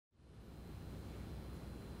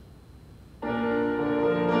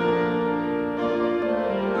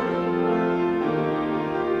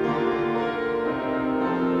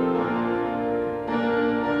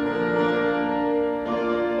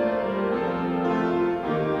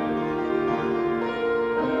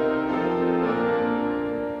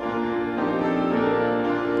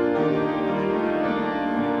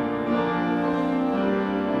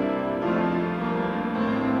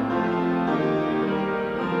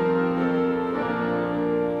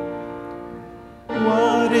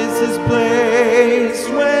is place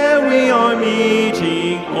where we are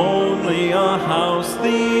meeting, only a house,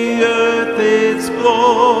 the earth its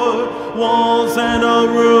floor, walls and a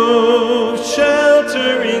roof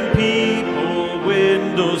sheltering people,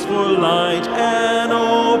 windows for light, an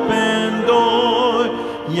open door.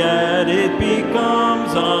 Yet it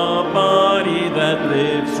becomes a body that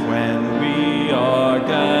lives when we are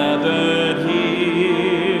gathered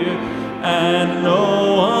here, and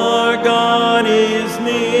know our God is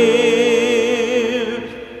near.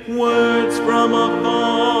 Words from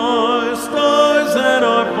afar, stars that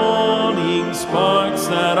are falling, sparks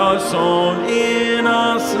that are sown in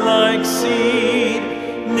us like seed,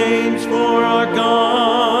 names for our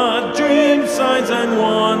God, dreams, signs, and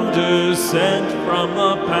wonders sent from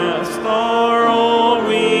the past are all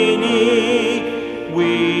we need.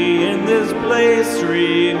 We in this place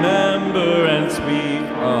remember and speak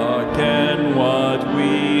again what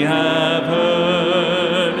we have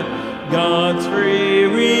heard, God's free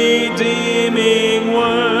redeeming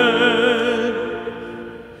word.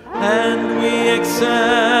 And we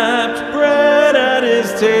accept bread at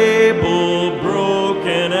his table,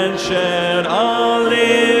 broken and shed, a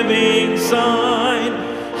living sign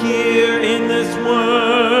here in this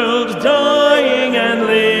world, dying and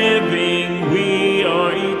living. We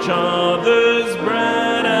are each other's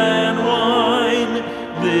bread and wine.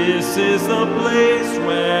 This is the place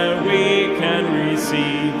where we can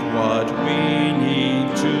receive what we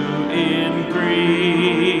need to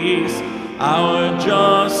increase our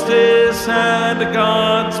justice and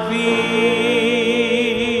God's peace.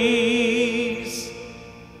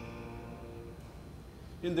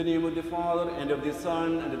 In the name of the Father, and of the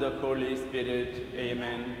Son, and of the Holy Spirit.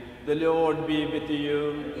 Amen. The Lord be with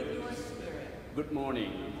you. With your spirit. Good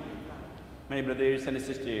morning. My brothers and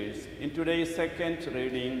sisters, in today's second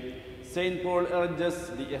reading, St. Paul urges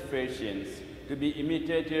the Ephesians to be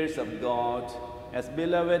imitators of God as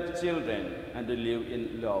beloved children and to live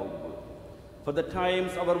in love. For the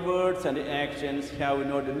times our words and actions have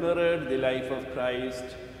not mirrored the life of Christ,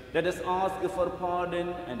 let us ask for pardon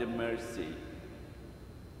and mercy.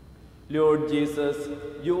 Lord Jesus,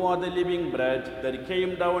 you are the living bread that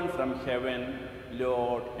came down from heaven.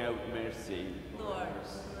 Lord, have mercy. Lord,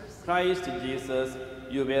 mercy. Christ Jesus,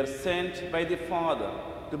 you were sent by the Father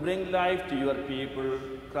to bring life to your people.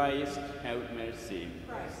 Christ, have mercy.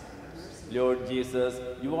 Christ, mercy. Lord Jesus,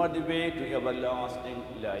 you are the way to everlasting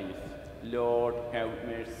life. Lord, have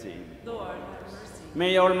mercy. Lord, have mercy.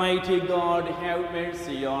 May Almighty God have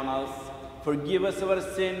mercy on us, forgive us our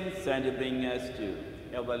sins, and bring us to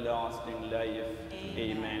everlasting life.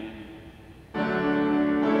 Amen.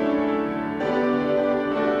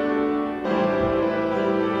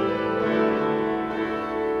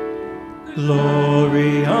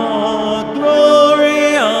 Gloria,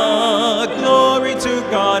 Gloria, glory to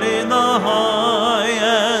God in the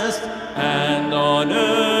highest, and on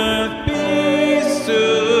earth peace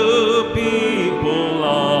to people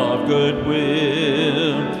of good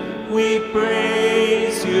will. We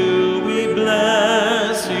praise you, we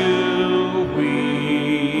bless you,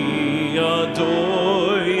 we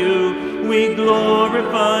adore you, we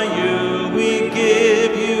glorify you, we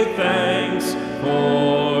give you thanks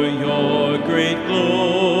for your great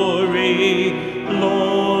glory.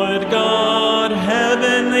 Lord God,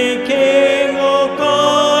 heavenly King, O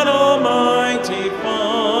God, almighty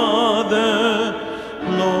Father,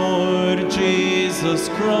 Lord Jesus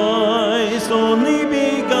Christ, only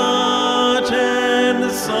begotten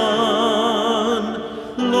Son,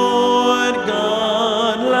 Lord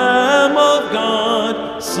God, Lamb of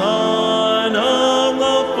God, Son of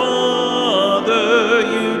the Father,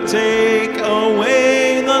 you take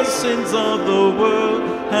away the sins of the world,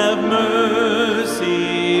 have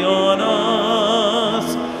mercy on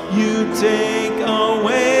us. You take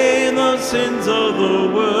away the sins of the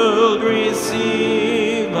world,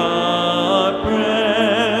 receive our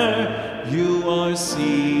prayer. You are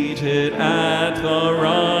seated at the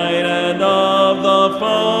right hand of the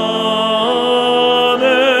Father.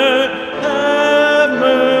 Have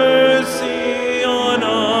mercy on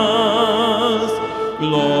us.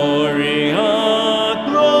 Gloria,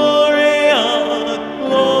 Gloria,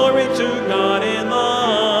 glory to God in the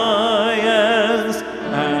highest,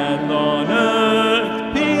 and on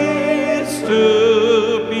earth peace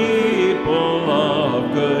to people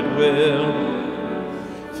of good will.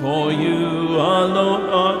 For you alone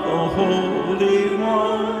are the Holy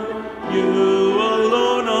One, you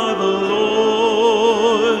alone are the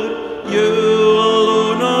Lord, you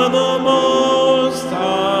alone are the Most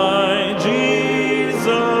High,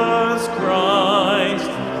 Jesus Christ,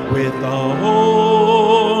 with the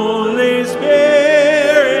Holy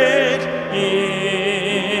Spirit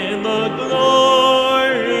in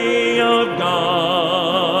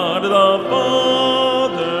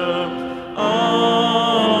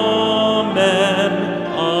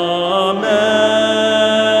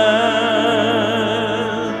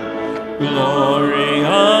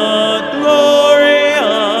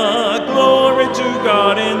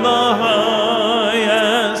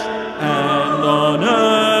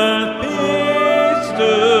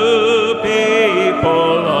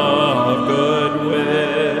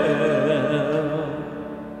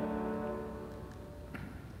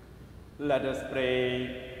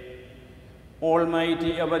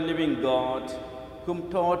ever living God,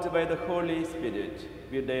 whom taught by the Holy Spirit,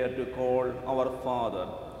 we dare to call our Father.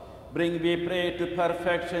 Bring, we pray, to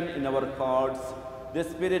perfection in our hearts the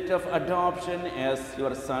spirit of adoption as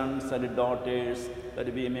your sons and daughters,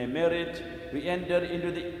 that we may merit, we enter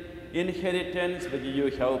into the inheritance which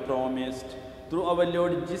you have promised, through our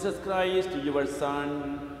Lord Jesus Christ, your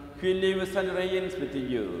Son, who lives and reigns with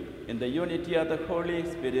you in the unity of the Holy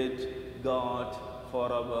Spirit, God,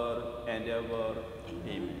 forever and ever.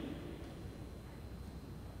 Amen.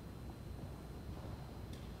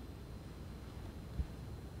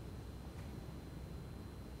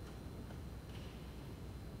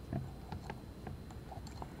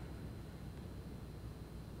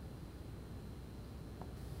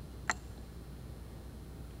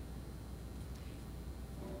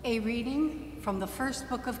 A reading from the first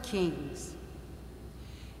book of Kings.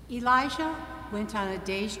 Elijah went on a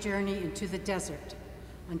day's journey into the desert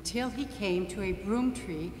until he came to a broom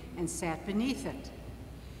tree and sat beneath it.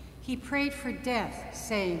 He prayed for death,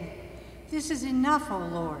 saying, "This is enough, O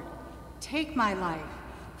Lord. Take my life,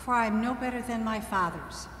 for I am no better than my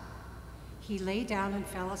fathers." He lay down and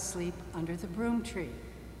fell asleep under the broom tree.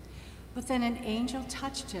 But then an angel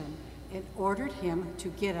touched him and ordered him to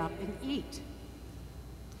get up and eat.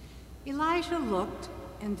 Elijah looked,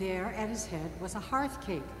 and there at his head was a hearth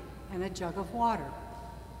cake and a jug of water.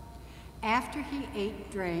 After he ate and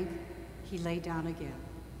drank, he lay down again.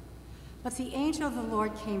 But the angel of the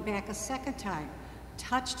Lord came back a second time,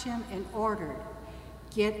 touched him, and ordered,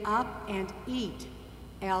 "Get up and eat,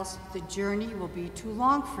 else the journey will be too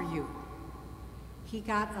long for you." He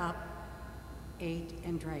got up, ate,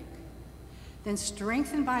 and drank. Then,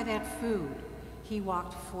 strengthened by that food, he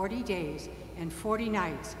walked 40 days and 40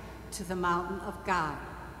 nights to the mountain of God,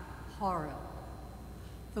 Horeb.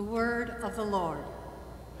 The word of the Lord.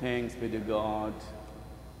 Thanks be to God.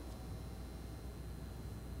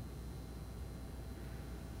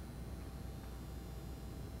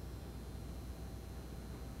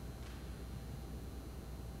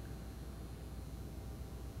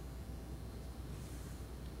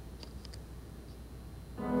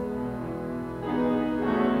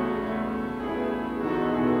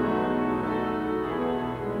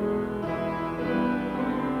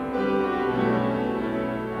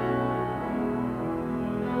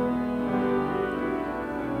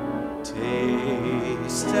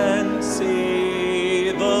 Taste and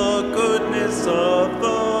see the goodness of the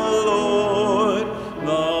Lord,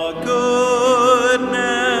 the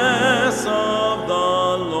goodness of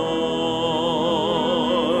the Lord.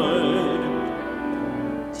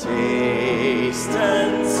 Taste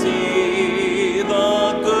and see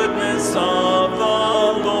the goodness of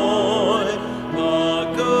the Lord,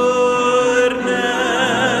 the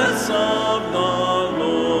goodness of the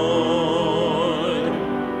Lord.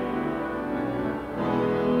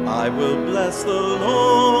 I will bless the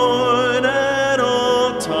Lord at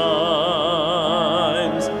all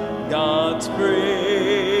times, God's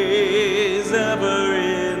praise ever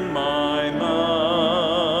in my mouth.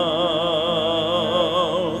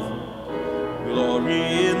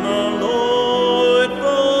 Glory in the Lord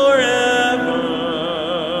forever,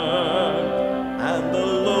 and the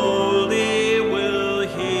lowly will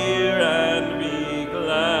hear and be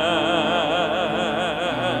glad.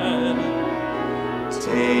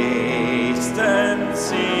 Taste and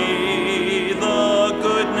see the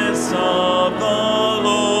goodness of the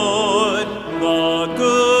Lord, the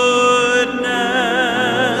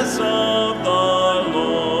goodness of the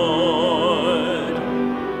Lord.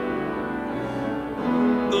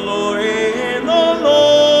 Glory in the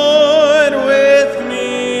Lord with me.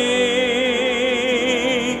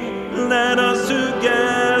 Let us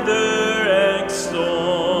together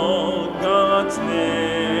extol God's name.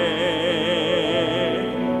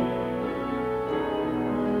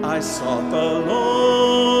 I sought the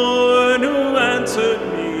Lord who answered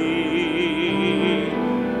me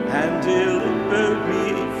and delivered me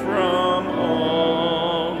from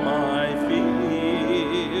all my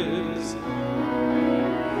fears.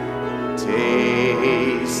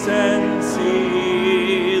 Taste and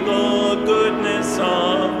see the goodness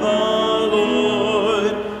of the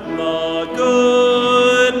Lord, the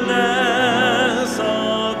goodness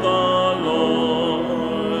of the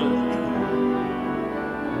Lord.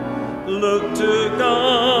 Look to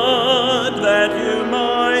God that you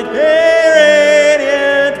might inherit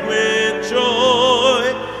it with joy,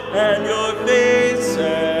 and your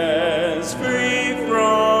faces free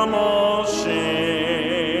from all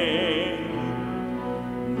shame.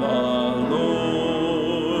 The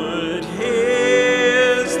Lord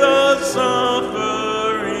hears the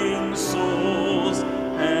suffering souls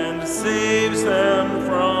and saves them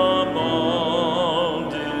from all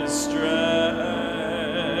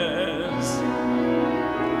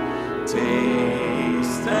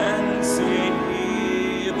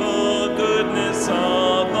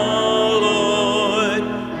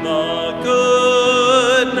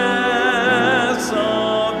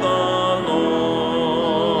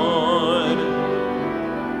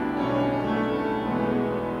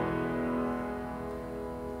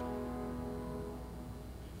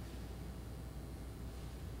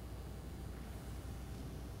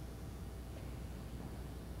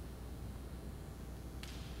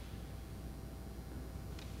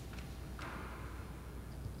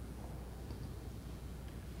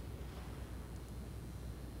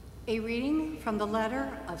A reading from the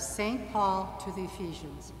letter of St. Paul to the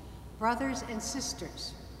Ephesians. Brothers and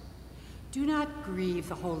sisters, do not grieve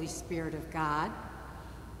the Holy Spirit of God,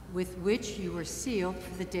 with which you were sealed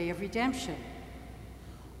for the day of redemption.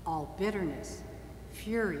 All bitterness,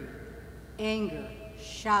 fury, anger,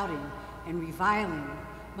 shouting, and reviling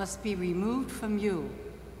must be removed from you,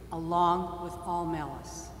 along with all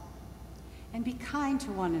malice. And be kind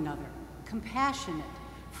to one another, compassionate,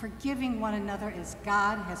 forgiving one another as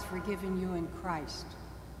God has forgiven you in Christ.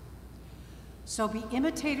 So be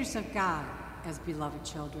imitators of God as beloved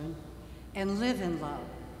children, and live in love,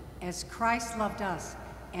 as Christ loved us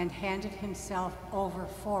and handed himself over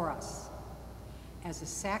for us, as a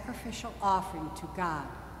sacrificial offering to God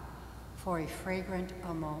for a fragrant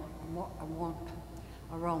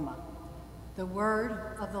aroma. The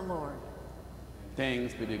word of the Lord.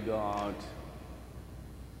 Thanks be to God.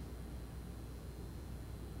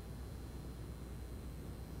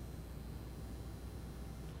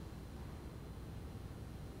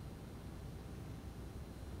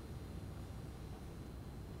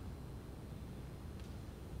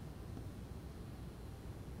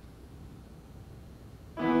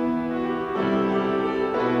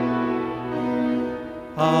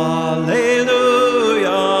 Alleluia,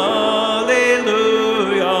 alleluia,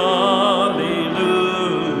 alleluia.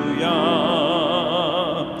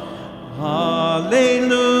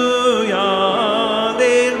 Alleluia,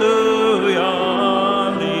 alleluia,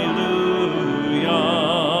 alleluia.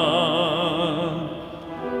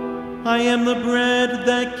 I am the bread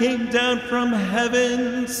that came down from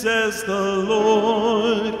heaven, says the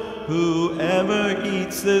Lord. Whoever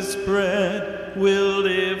eats this bread will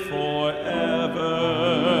live forever.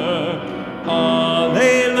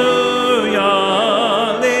 Alleluia,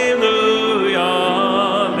 alleluia,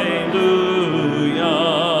 alleluia.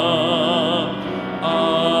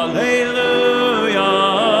 Alleluia,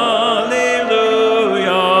 alleluia,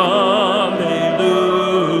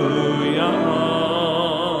 alleluia.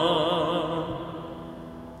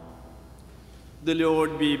 The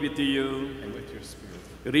Lord be with you. And with your spirit.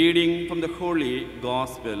 Reading from the Holy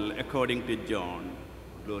Gospel according to John.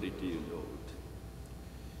 Glory to you, Lord.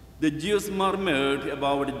 The Jews murmured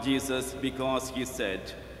about Jesus because he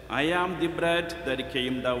said, I am the bread that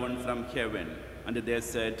came down from heaven. And they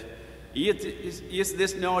said, Is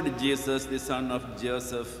this not Jesus, the son of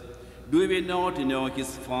Joseph? Do we not know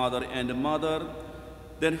his father and mother?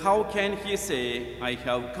 Then how can he say, I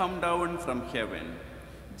have come down from heaven?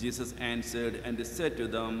 Jesus answered and said to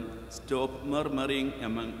them, Stop murmuring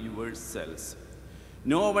among yourselves.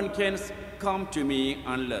 No one can come to me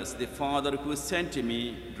unless the Father who sent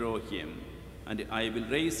me draw him, and I will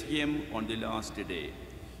raise him on the last day.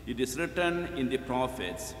 It is written in the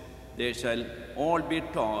prophets, they shall all be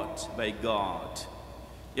taught by God.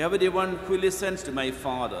 Everyone who listens to my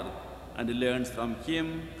Father and learns from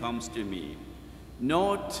him comes to me.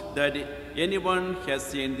 Note that anyone has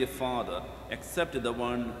seen the Father except the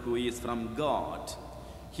one who is from God.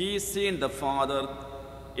 He has seen the Father.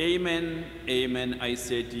 Amen, amen, I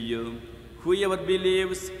say to you, whoever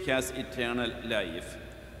believes has eternal life.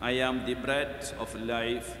 I am the bread of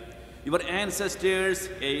life. Your ancestors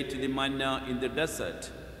ate the manna in the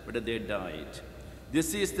desert, but they died.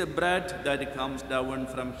 This is the bread that comes down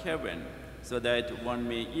from heaven, so that one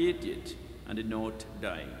may eat it and not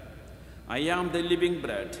die. I am the living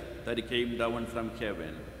bread that came down from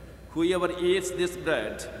heaven. Whoever eats this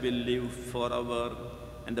bread will live forever.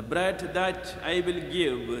 And the bread that I will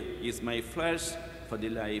give is my flesh for the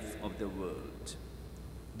life of the world.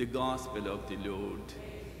 The Gospel of the Lord.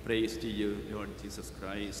 Praise to you, Lord Jesus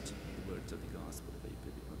Christ. The words of the Gospel, I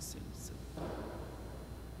pray for our sins.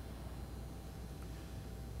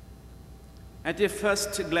 At a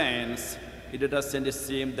first glance, it doesn't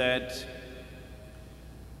seem that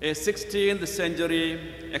a 16th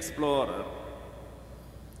century explorer,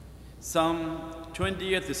 some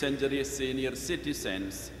 20th century senior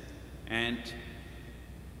citizens, and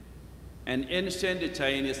an ancient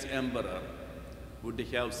Chinese emperor would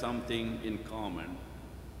have something in common.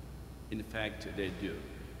 In fact, they do.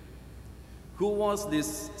 Who was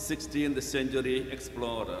this 16th century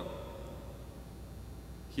explorer?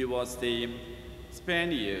 He was the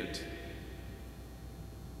Spaniard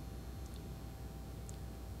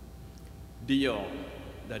Dion,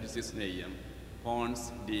 that is his name,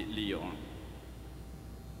 Ponce de Leon.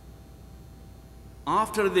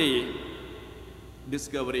 After the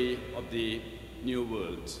discovery of the New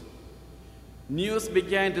World, news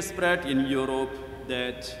began to spread in Europe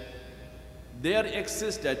that there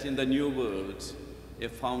existed in the New World a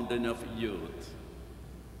fountain of youth.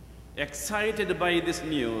 Excited by this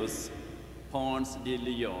news, Ponce de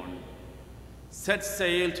Leon set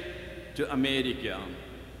sail to America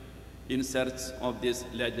in search of this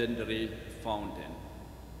legendary fountain.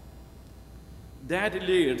 That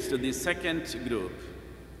leads to the second group,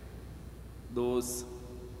 those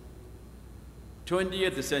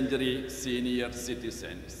 20th century senior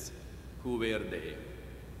citizens. Who were they?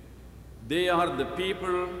 They are the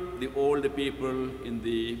people, the old people in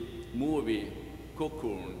the movie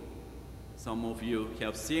Cocoon. Some of you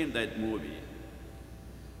have seen that movie.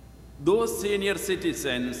 Those senior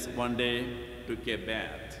citizens one day took a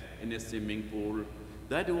bath in a swimming pool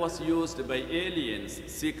that was used by aliens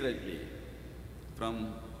secretly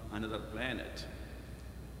from another planet.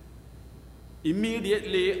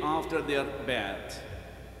 Immediately after their bath,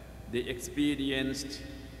 they experienced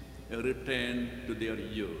a return to their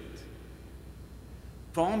youth.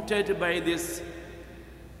 Prompted by this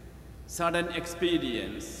sudden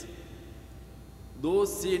experience,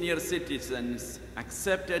 those senior citizens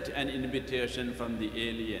accepted an invitation from the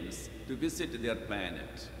aliens to visit their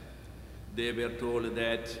planet. They were told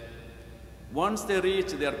that once they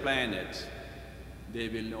reach their planet, they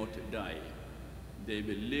will not die. They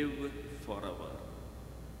will live forever.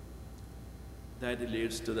 That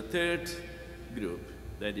leads to the third group,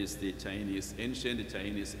 that is the Chinese, ancient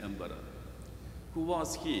Chinese emperor. Who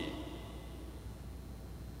was he?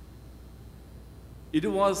 It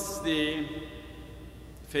was the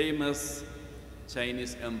famous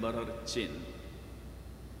Chinese emperor Qin.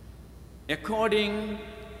 According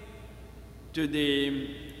to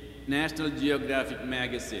the National Geographic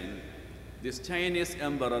magazine, this Chinese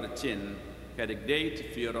emperor Qin had a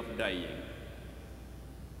great fear of dying.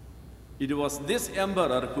 It was this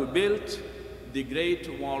emperor who built the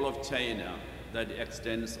Great Wall of China that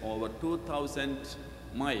extends over 2,000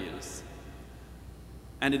 miles.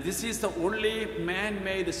 And this is the only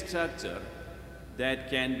man-made structure that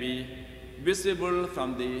can be visible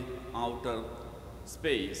from the outer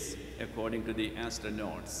space, according to the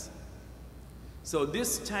astronauts. So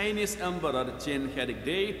this Chinese emperor Qin had a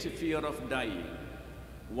great fear of dying.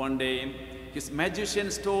 One day, his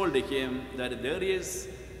magicians told him that there is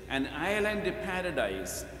an island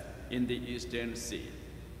paradise in the Eastern Sea.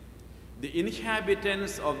 The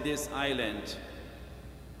inhabitants of this island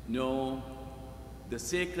know the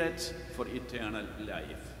secret for eternal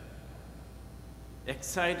life.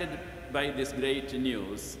 Excited by this great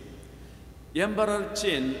news, Emperor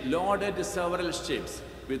Qin loaded several ships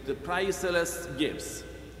with priceless gifts,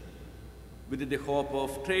 with the hope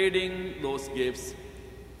of trading those gifts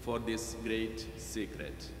for this great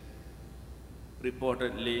secret.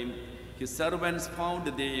 Reportedly, his servants found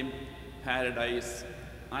the Paradise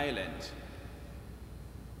Island,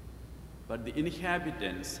 but the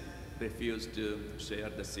inhabitants refused to share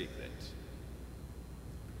the secret.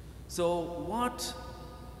 So what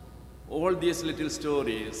all these little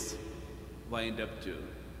stories wind up to?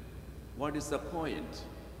 What is the point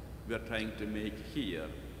we are trying to make here?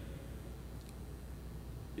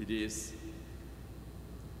 It is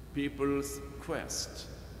people's quest,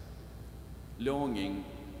 longing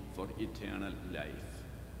for eternal life.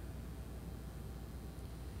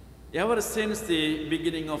 Ever since the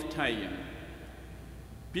beginning of time,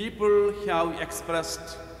 people have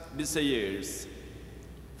expressed desires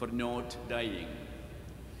for not dying.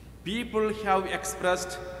 People have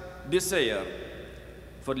expressed desire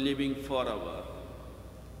for living forever.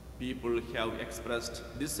 People have expressed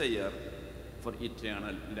desire for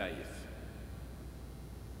eternal life.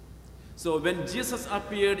 So when Jesus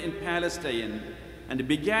appeared in Palestine and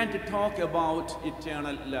began to talk about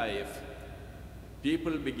eternal life,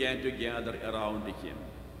 people began to gather around him.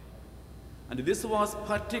 And this was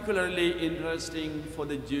particularly interesting for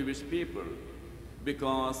the Jewish people,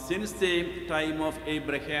 because since the time of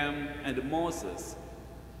Abraham and Moses,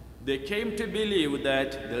 they came to believe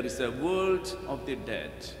that there is a world of the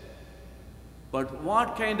dead. But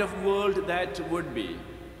what kind of world that would be,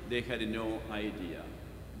 they had no idea.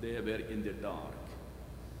 They were in the dark.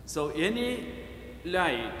 So any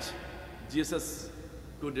light Jesus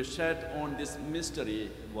could shed on this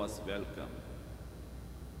mystery was welcome.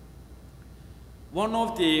 One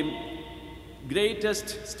of the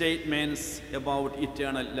greatest statements about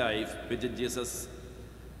eternal life which Jesus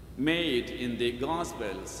made in the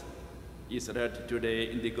Gospels is read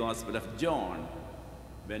today in the Gospel of John,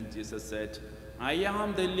 when Jesus said, "I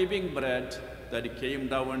am the living bread that came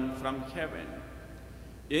down from heaven.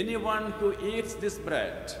 Anyone who eats this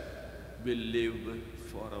bread will live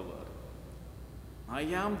forever." I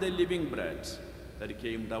am the living bread that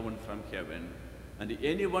came down from heaven, and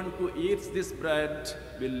anyone who eats this bread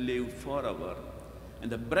will live forever. And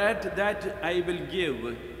the bread that I will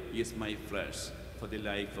give is my flesh for the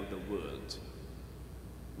life of the world.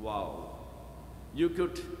 Wow. You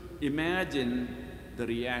could imagine the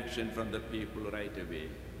reaction from the people right away.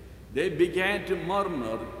 They began to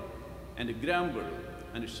murmur and grumble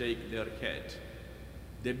and shake their head.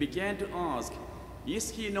 They began to ask,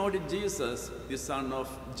 "Is he not Jesus, the son of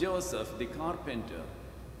Joseph, the carpenter?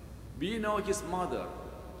 We know his mother.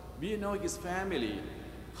 We know his family.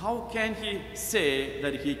 How can he say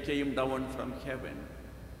that he came down from heaven?"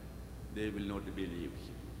 They will not believe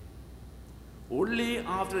him. Only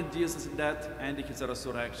after Jesus' death and his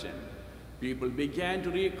resurrection, people began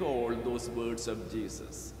to recall those words of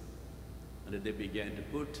Jesus, and they began to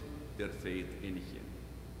put their faith in him.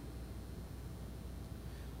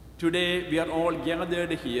 Today, we are all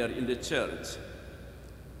gathered here in the church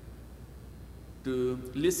to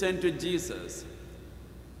listen to Jesus,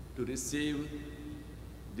 to receive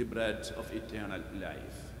the bread of eternal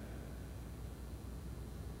life.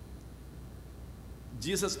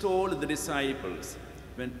 Jesus told the disciples,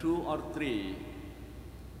 "When 2 or 3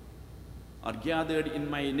 are gathered in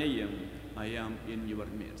my name, I am in your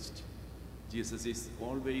midst." Jesus is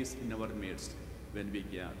always in our midst when we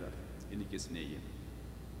gather in his name.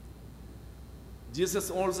 Jesus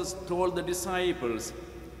also told the disciples,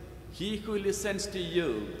 "He who listens to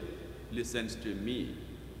you listens to me."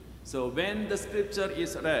 So when the scripture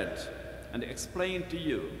is read and explained to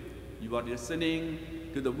you, you are listening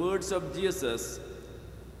to the words of Jesus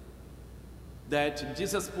that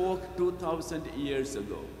Jesus spoke 2,000 years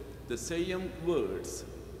ago, the same words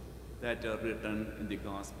that are written in the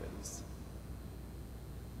Gospels.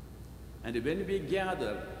 And when we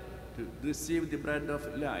gather to receive the bread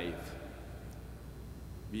of life,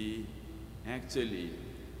 we actually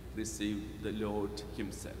receive the Lord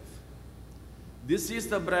himself. This is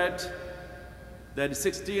the bread that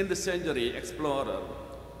 16th century explorer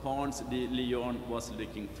Ponce de Leon was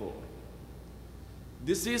looking for.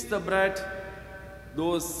 This is the bread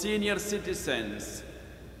those senior citizens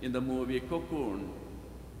in the movie Cocoon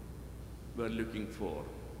were looking for.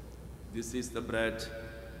 This is the bread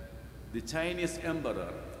the Chinese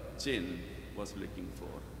emperor Qin was looking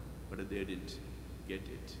for, but they didn't get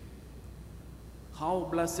it. How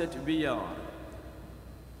blessed we are,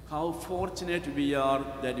 how fortunate we are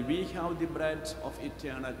that we have the bread of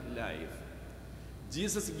eternal life.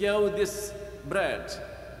 Jesus gave this bread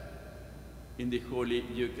in the Holy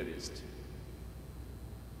Eucharist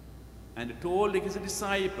and told his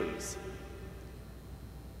disciples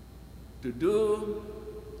to do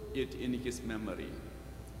it in his memory.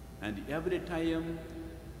 And every time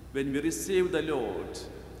when we receive the Lord,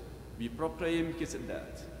 we proclaim his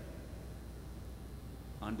death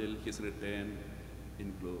until his return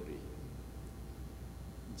in glory.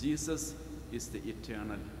 Jesus is the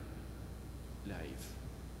eternal life.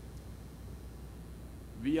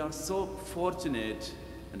 We are so fortunate,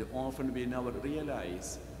 and often we never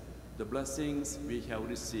realize the blessings we have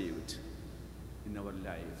received in our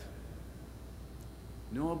life.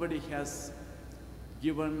 Nobody has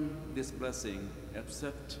given this blessing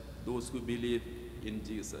except those who believe in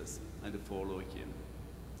Jesus and follow him.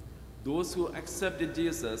 Those who accept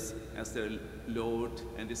Jesus as their Lord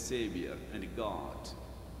and Savior and God,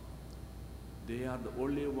 they are the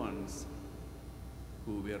only ones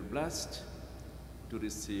who were blessed to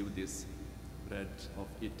receive this bread of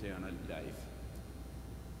eternal life.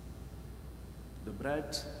 The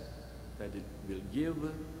bread that will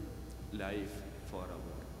give life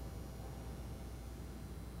forever.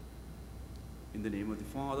 In the name of the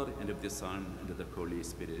Father, and of the Son, and of the Holy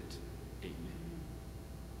Spirit. Amen.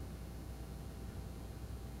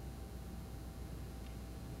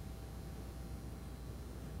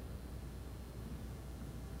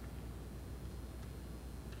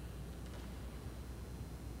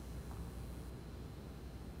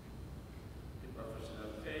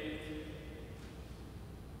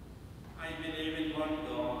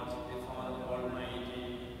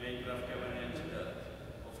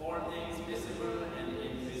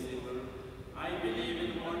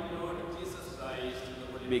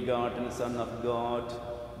 Begotten Son of God,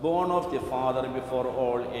 born of the Father before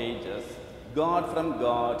all ages, God from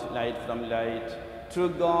God, light from light, true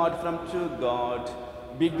God from true God,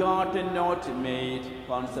 begotten, not made,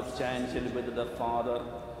 consubstantial with the Father.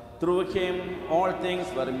 Through him all things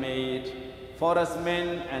were made, for us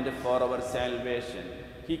men and for our salvation.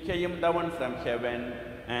 He came down from heaven,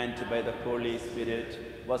 and by the Holy Spirit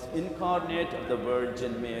was incarnate of the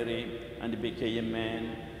Virgin Mary, and became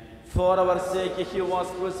man. For our sake he was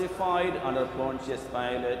crucified under Pontius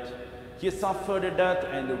Pilate. He suffered death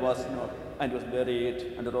and was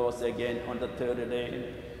buried, and rose again on the third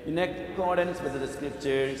day. In accordance with the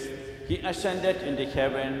Scriptures, he ascended into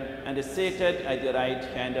heaven and is seated at the right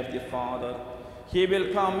hand of the Father. He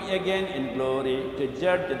will come again in glory to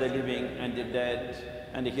judge the living and the dead,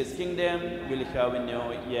 and his kingdom will have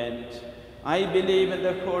no end. I believe in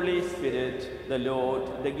the Holy Spirit, the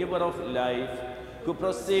Lord, the giver of life, who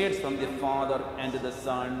proceeds from the Father and the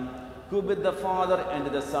Son, who with the Father and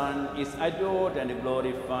the Son is adored and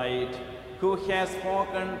glorified, who has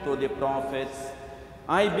spoken through the prophets.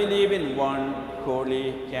 I believe in one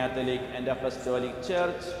holy, Catholic and Apostolic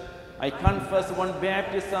Church. I confess one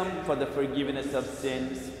baptism for the forgiveness of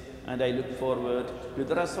sins, and I look forward to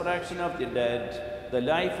the resurrection of the dead, the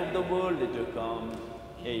life of the world to come.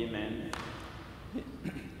 Amen.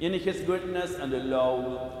 In his goodness and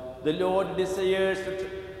love, the Lord desires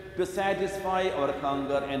to satisfy our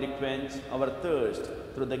hunger and quench our thirst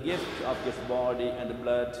through the gift of his body and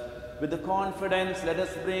blood. With confidence, let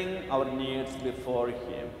us bring our needs before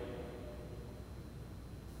him.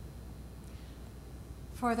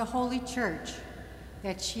 For the Holy Church,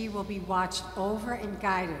 that she will be watched over and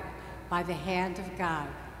guided by the hand of God,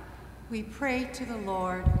 we pray to the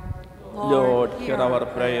Lord. Lord, hear our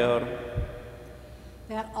prayer.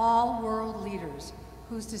 That all world leaders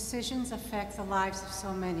whose decisions affect the lives of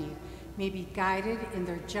so many may be guided in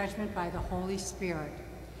their judgment by the Holy Spirit.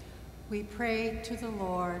 We pray to the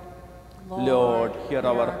Lord. Lord, hear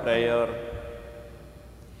our prayer.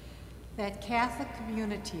 That Catholic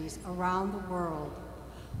communities around the world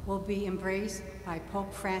will be embraced by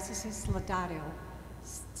Pope Francis's Laudato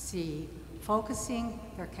Si, focusing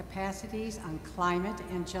their capacities on climate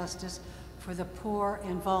and justice for the poor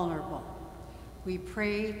and vulnerable. We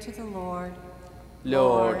pray to the Lord.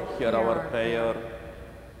 Lord, hear our prayer.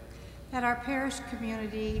 That our parish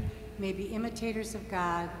community may be imitators of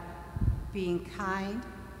God, being kind,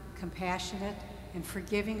 compassionate, and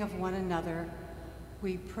forgiving of one another.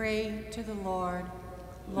 We pray to the Lord.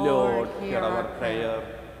 Lord, hear our prayer.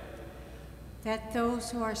 That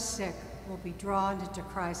those who are sick will be drawn into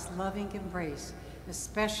Christ's loving embrace,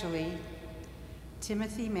 especially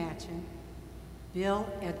Timothy Matchin, Bill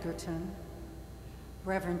Edgerton,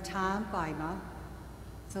 Reverend Tom Bima,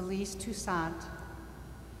 Felice Toussaint,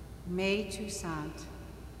 May Toussaint,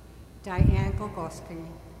 Diane Golgoski,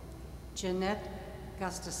 Jeanette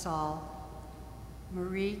Gustasol,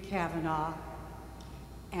 Marie Kavanaugh,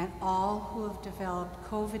 and all who have developed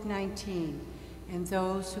COVID-19 and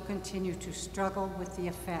those who continue to struggle with the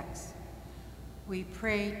effects. We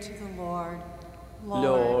pray to the Lord.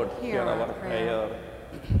 Lord, hear our prayer.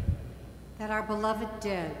 That our beloved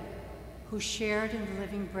dead, who shared in the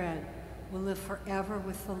living bread, will live forever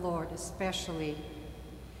with the Lord, especially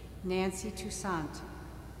Nancy Toussaint,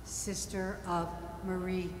 sister of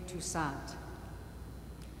Marie Toussaint.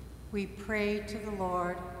 We pray to the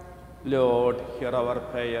Lord. Lord, hear our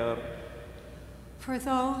prayer. For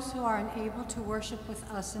those who are unable to worship with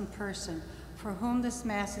us in person, for whom this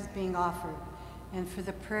Mass is being offered, and for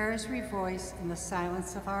the prayers we voice in the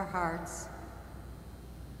silence of our hearts,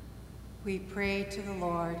 we pray to the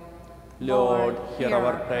Lord. Lord, hear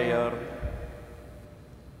our prayer.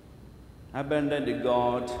 Abundant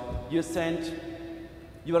God, you sent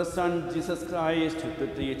your Son, Jesus Christ, to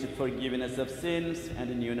teach forgiveness of sins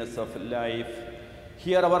and newness of life.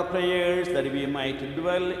 Hear our prayers that we might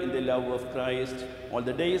dwell in the love of Christ all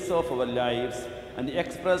the days of our lives and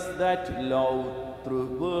express that love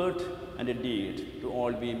through word and deed to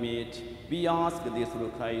all we meet. We ask this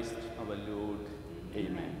through Christ our Lord.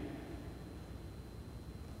 Amen.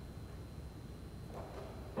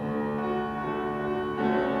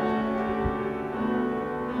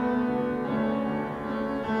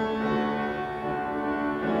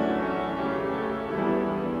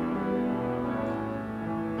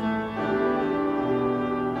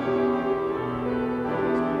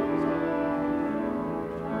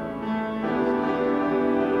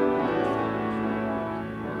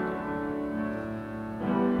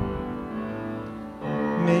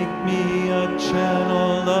 Make me a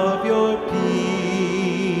channel of your peace.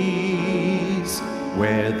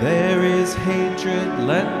 Where there is hatred,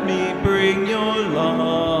 let me bring your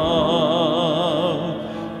love.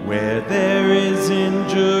 Where there is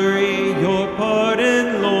injury, your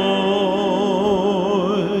pardon, Lord.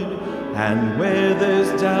 And where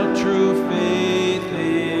there's doubt, true faith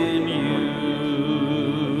in you.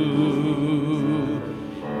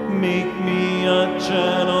 Make me a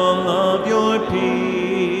channel of your peace.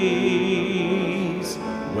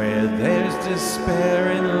 Where there's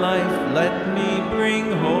despair in life, let me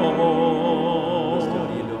bring hope.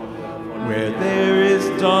 Where there is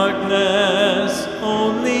darkness,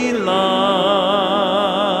 only light.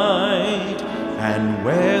 And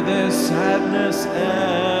where there's sadness,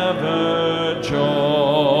 ever joy.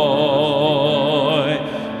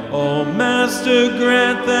 Oh, Master,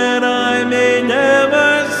 grant that I may never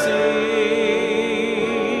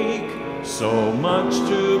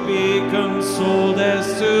consoled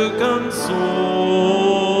as to console,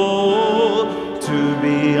 to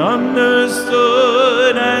be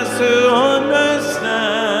understood as to understand,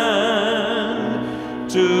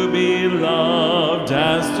 to be loved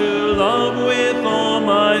as to love with all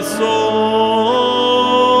my soul.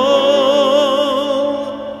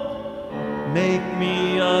 Make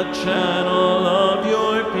me a channel of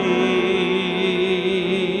your peace.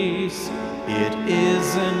 It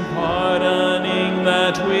is in pardoning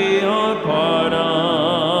that we are pardoned,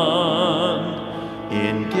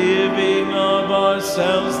 in giving of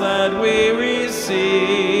ourselves that we receive,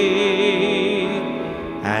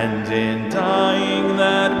 and in dying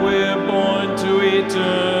that we're born to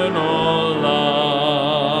eternal life.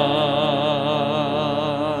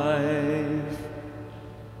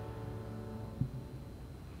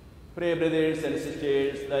 Pray, brothers and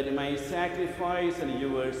sisters, that my sacrifice and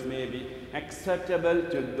yours may be acceptable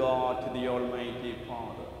to God, to the Almighty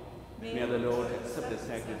Father. May the Lord accept the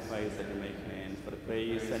sacrifice at my hands for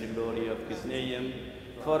praise and glory of His name,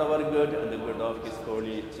 for our good and the good of His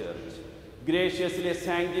holy church. Graciously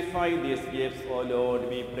sanctify these gifts, O Lord,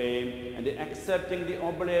 we pray, and accepting the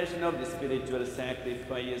oblation of the spiritual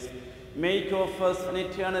sacrifice, make of us an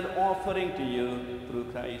eternal offering to you through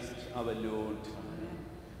Christ our Lord.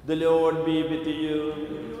 The Lord be with you.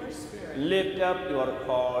 Lift up your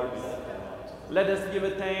hearts. Let us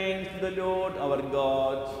give thanks to the Lord our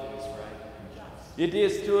God. It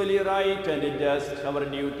is truly right and just, our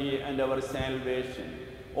duty and our salvation,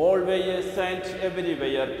 always and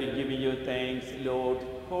everywhere to give you thanks, Lord,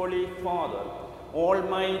 Holy Father,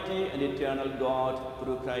 Almighty and eternal God,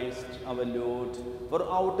 through Christ our Lord. For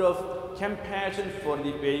out of compassion for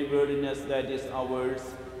the waywardness that is ours,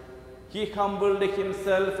 He humbled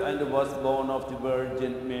himself and was born of the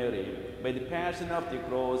Virgin Mary. By the passion of the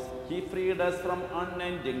cross, He freed us from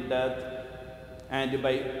unending death, and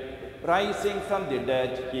by rising from the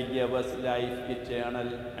dead, He gave us life eternal.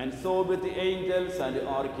 And so with the angels and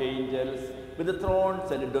archangels, with the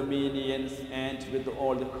thrones and dominions, and with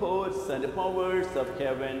all the courts and powers of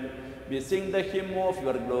heaven, we sing the hymn of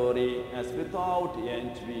your glory, as without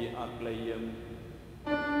end we acclaim.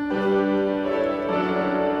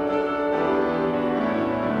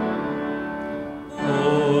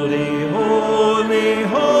 Holy, holy,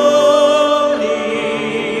 holy,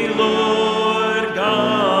 Lord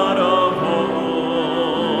God of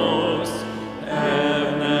hosts.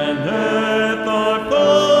 Heaven and earth are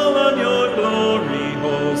full of your glory.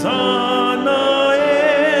 Hosanna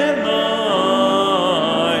in the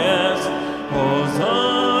highest.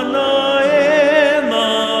 Hosanna in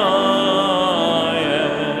the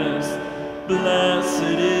highest.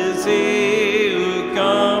 Blessed is he who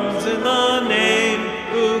comes in the name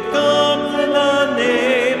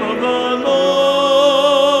of the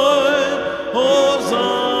Lord.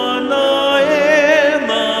 Hosanna in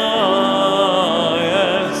the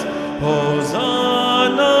highest.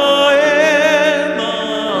 Hosanna in the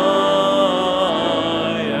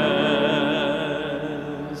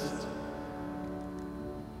highest.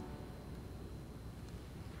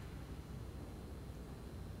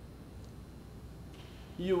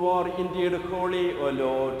 You are indeed holy, O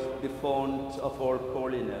Lord, the fount of all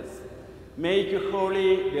holiness. Make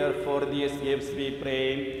holy, therefore, these gifts, we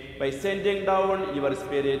pray, by sending down your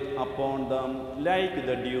Spirit upon them like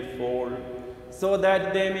the dewfall, so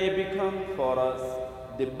that they may become for us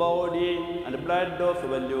the body and blood of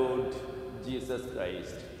our Lord Jesus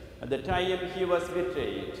Christ. At the time he was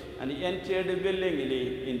betrayed and he entered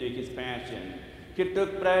willingly into his passion, he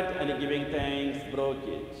took bread and giving thanks, broke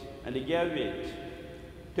it and gave it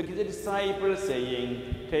to his disciples, saying,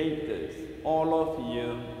 "Take this, all of you,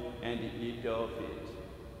 and eat of it.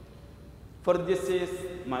 For this is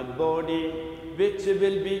my body, which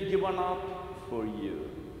will be given up for you."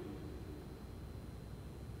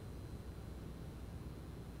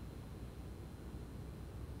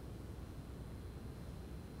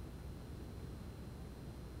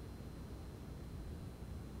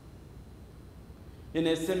 In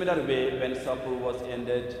a similar way, when supper was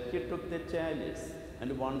ended, he took the chalice, and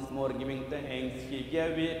once more giving thanks, he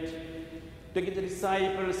gave it to his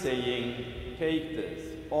disciples, saying, "Take this,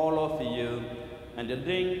 all of you, and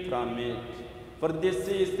drink from it. For this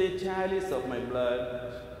is the chalice of my blood,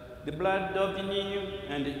 the blood of the new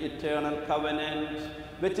and eternal covenant,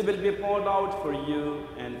 which will be poured out for you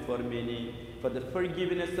and for many, for the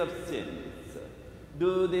forgiveness of sins.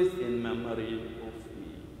 Do this in memory of me."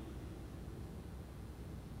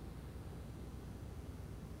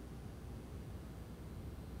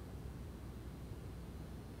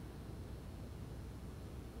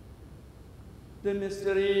 The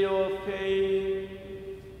mystery of faith.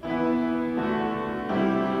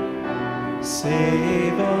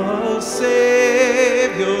 Save us,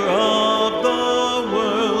 Savior of the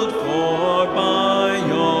world, for by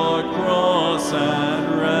your cross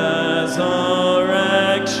and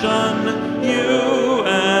resurrection you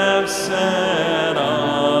have set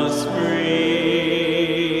us free.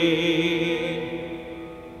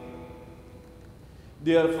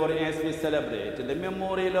 Therefore, as we celebrate the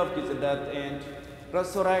memorial of his death and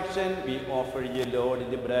resurrection, we offer you,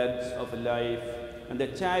 Lord, the bread of life and the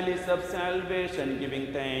chalice of salvation,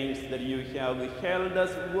 giving thanks that you have held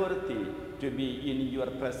us worthy to be in your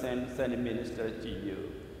presence and minister to you.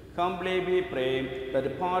 Humbly we pray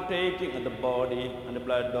that partaking of the body and the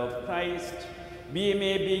blood of Christ, we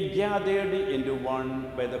may be gathered into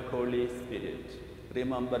one by the Holy Spirit.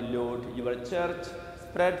 Remember, Lord, your church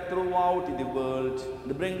spread throughout the world,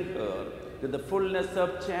 and bring her to the fullness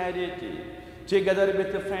of charity, together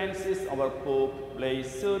with Francis, our Pope,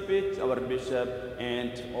 Blaise Serpit, our Bishop,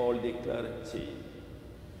 and all the clergy.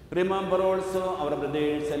 Remember also our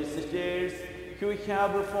brothers and sisters who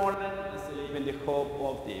have fallen asleep in the hope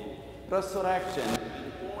of the resurrection,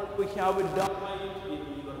 and all who have died in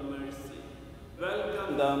your mercy.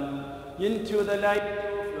 Welcome them into the light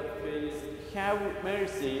of your face. Have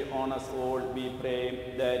mercy on us all, we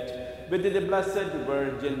pray, that with the Blessed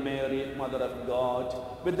Virgin Mary, Mother of God,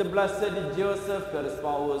 with the Blessed Joseph, her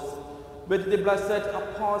spouse, with the blessed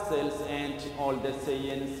apostles and all the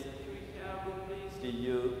saints, we have praised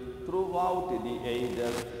you throughout the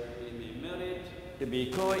ages. We may merit to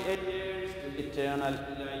be co-heirs to eternal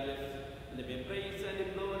life, and we praise and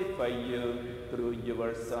glorify you through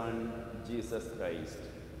your Son, Jesus Christ.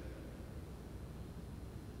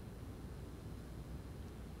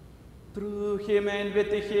 Through him and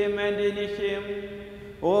with him and in him,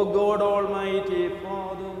 O God Almighty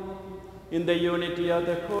Father, in the unity of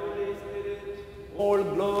the Holy Spirit, all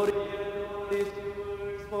glory and honor is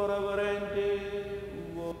yours forever and ever.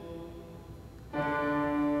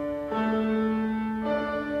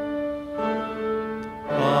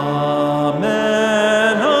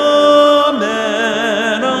 Amen, amen,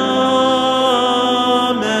 amen,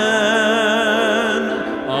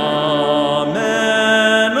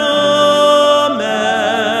 amen,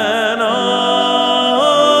 amen,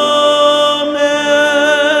 amen.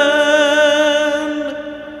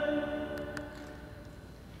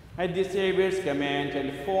 At the Saviour's command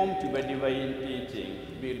and formed by divine teaching,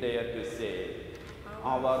 we dare to say,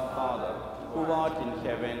 Our Father, who art in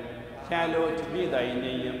heaven, hallowed be thy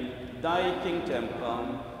name. Thy kingdom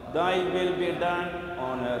come, thy will be done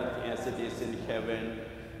on earth as it is in heaven.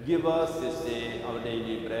 Give us this day our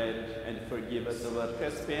daily bread, and forgive us our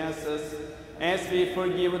trespasses, as we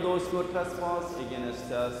forgive those who trespass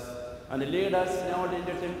against us. And lead us not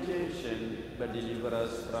into temptation, but deliver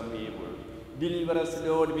us from evil. Deliver us,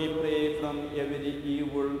 Lord, we pray, from every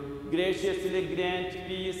evil. Graciously grant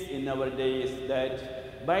peace in our days,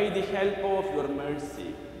 that by the help of your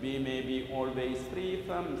mercy, we may be always free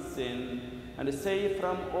from sin and safe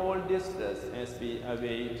from all distress, as we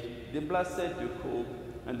await the blessed hope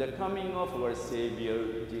and the coming of our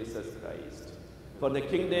Savior, Jesus Christ. For the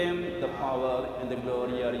kingdom, the power, and the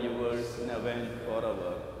glory are yours now and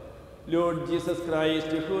forever. Lord Jesus Christ,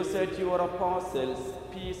 who said to your apostles,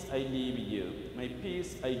 Peace I leave you, my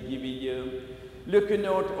peace I give you, look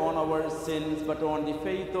not on our sins, but on the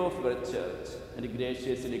faith of your church, and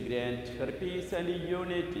graciously grant her peace and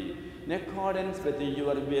unity, in accordance with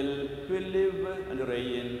your will, to live and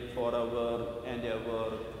reign forever and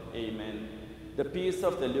ever. Amen. The peace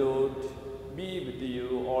of the Lord be with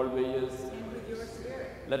you always. And with your spirit.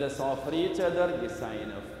 Let us offer each other the sign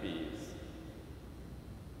of peace.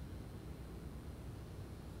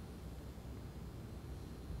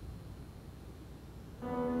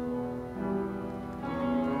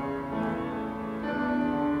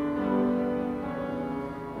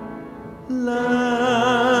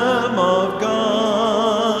 Lamb of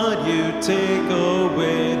God, you take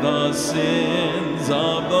away the sins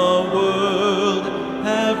of the world,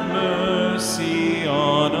 have mercy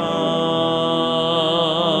on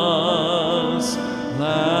us.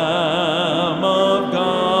 Lamb of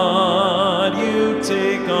God, you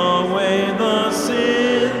take away the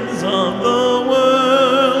sins of the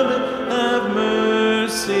world, have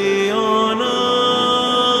mercy on us.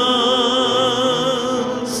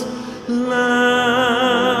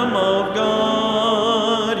 Lamb of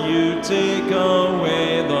God, you take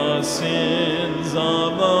away the sin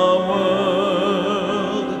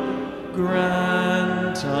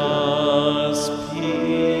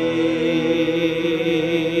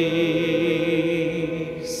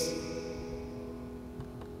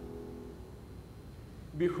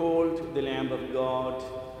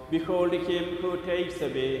him who takes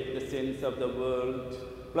away the sins of the world.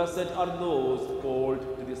 Blessed are those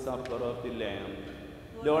called to the supper of the Lamb.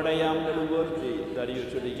 Lord, I am not worthy that you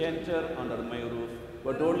should enter under my roof,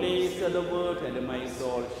 but only say the word, and my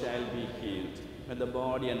soul shall be healed. May the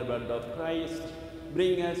body and blood of Christ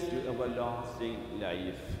bring us to everlasting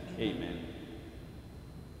life. Amen.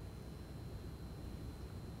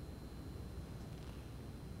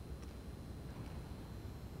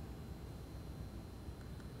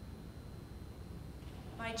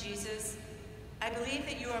 My Jesus, I believe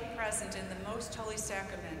that you are present in the most holy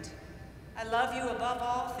sacrament. I love you above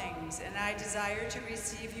all things, and I desire to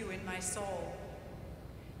receive you in my soul.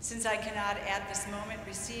 Since I cannot at this moment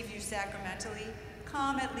receive you sacramentally,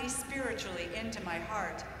 come at least spiritually into my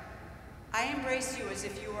heart. I embrace you as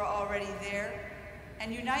if you were already there,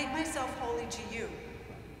 and unite myself wholly to you.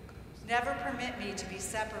 Never permit me to be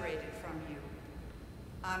separated from you.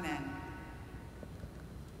 Amen.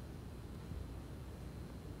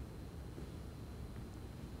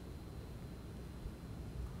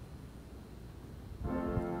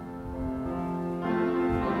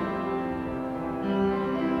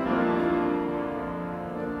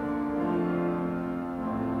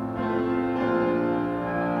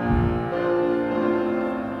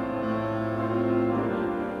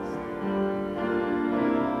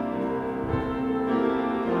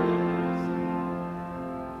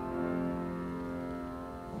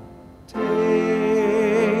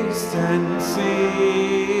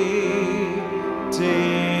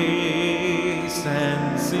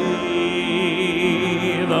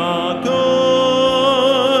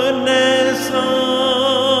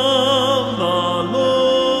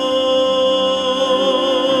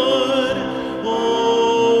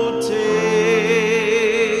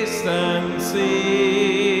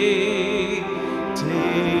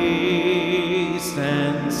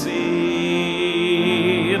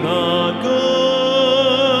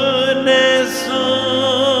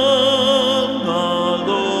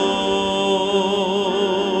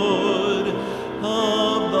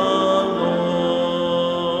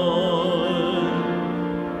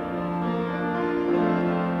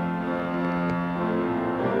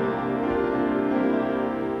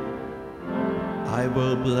 I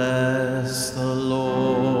will bless the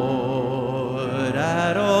Lord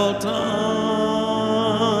at all times.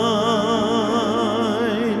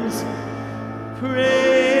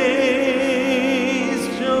 Praise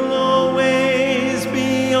shall always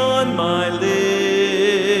be on my lips.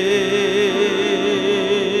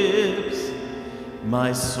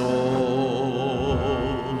 My soul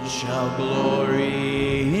shall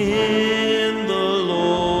glory in the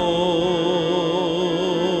Lord,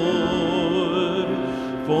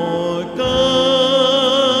 for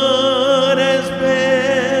God has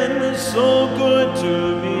been so good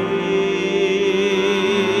to me.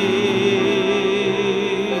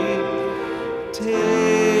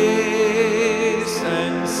 Taste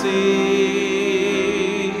and see,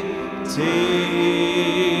 taste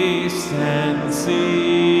and see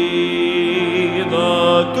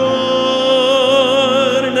the goodness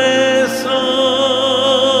of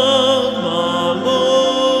the Lord.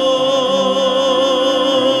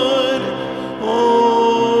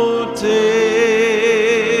 Oh, taste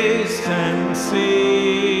and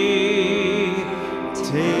see,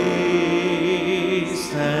 taste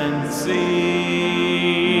and see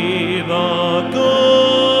the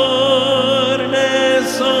goodness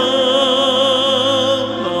of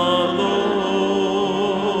the Lord,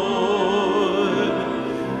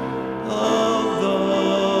 of the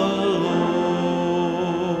Lord.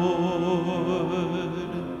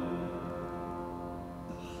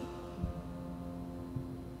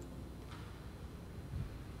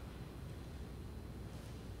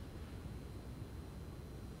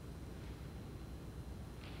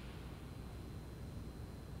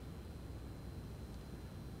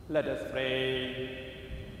 Let us pray.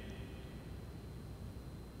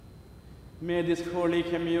 May this Holy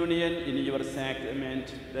Communion in your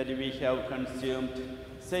sacrament that we have consumed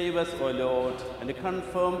save us, O Lord, and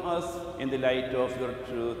confirm us in the light of your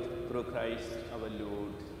truth through Christ our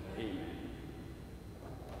Lord. Amen.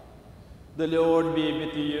 The Lord be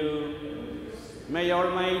with you. May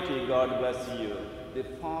Almighty God bless you, the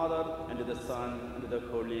Father, and the Son, and the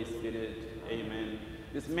Holy Spirit. Amen.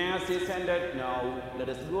 This Mass is ended now. Let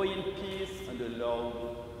us go in peace and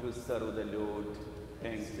love to serve the Lord.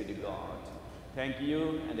 Thanks be to God. Thank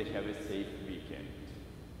you, and have a safe weekend.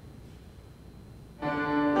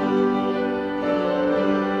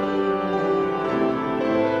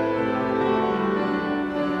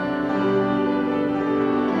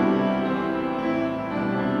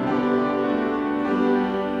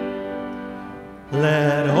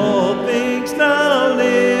 Let all things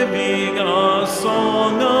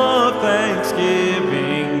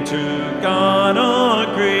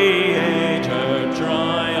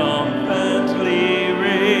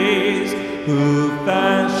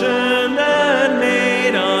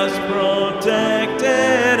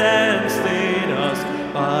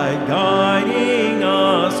guiding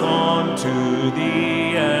us on to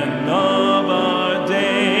the end of our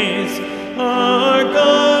days. Our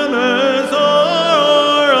gunners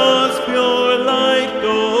are us, pure light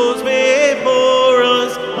goes before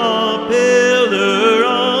us, a pillar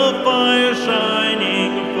of fire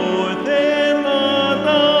shining forth in the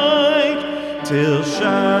night, till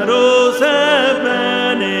shadows have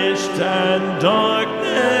vanished and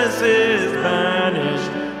darkness is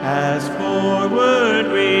banished, as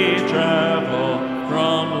forward we travel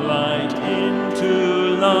from light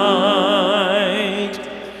into light.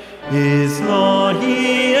 His law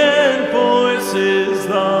he enforces,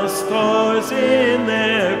 the stars in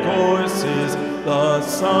their courses, the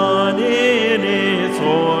sun in its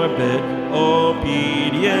orbit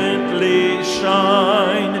obediently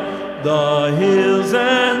shine. The hills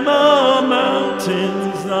and the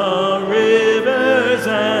mountains, the rivers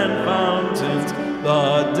and fountains,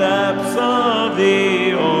 the depths of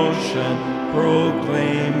the ocean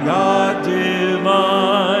proclaim God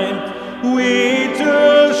divine. We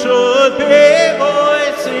too should be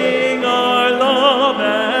voicing our love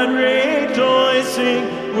and rejoicing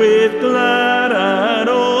with glad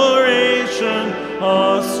adoration.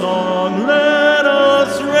 A song let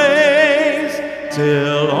us raise,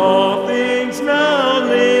 till all things now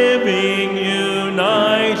living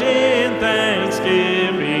unite in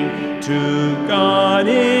thanksgiving to God.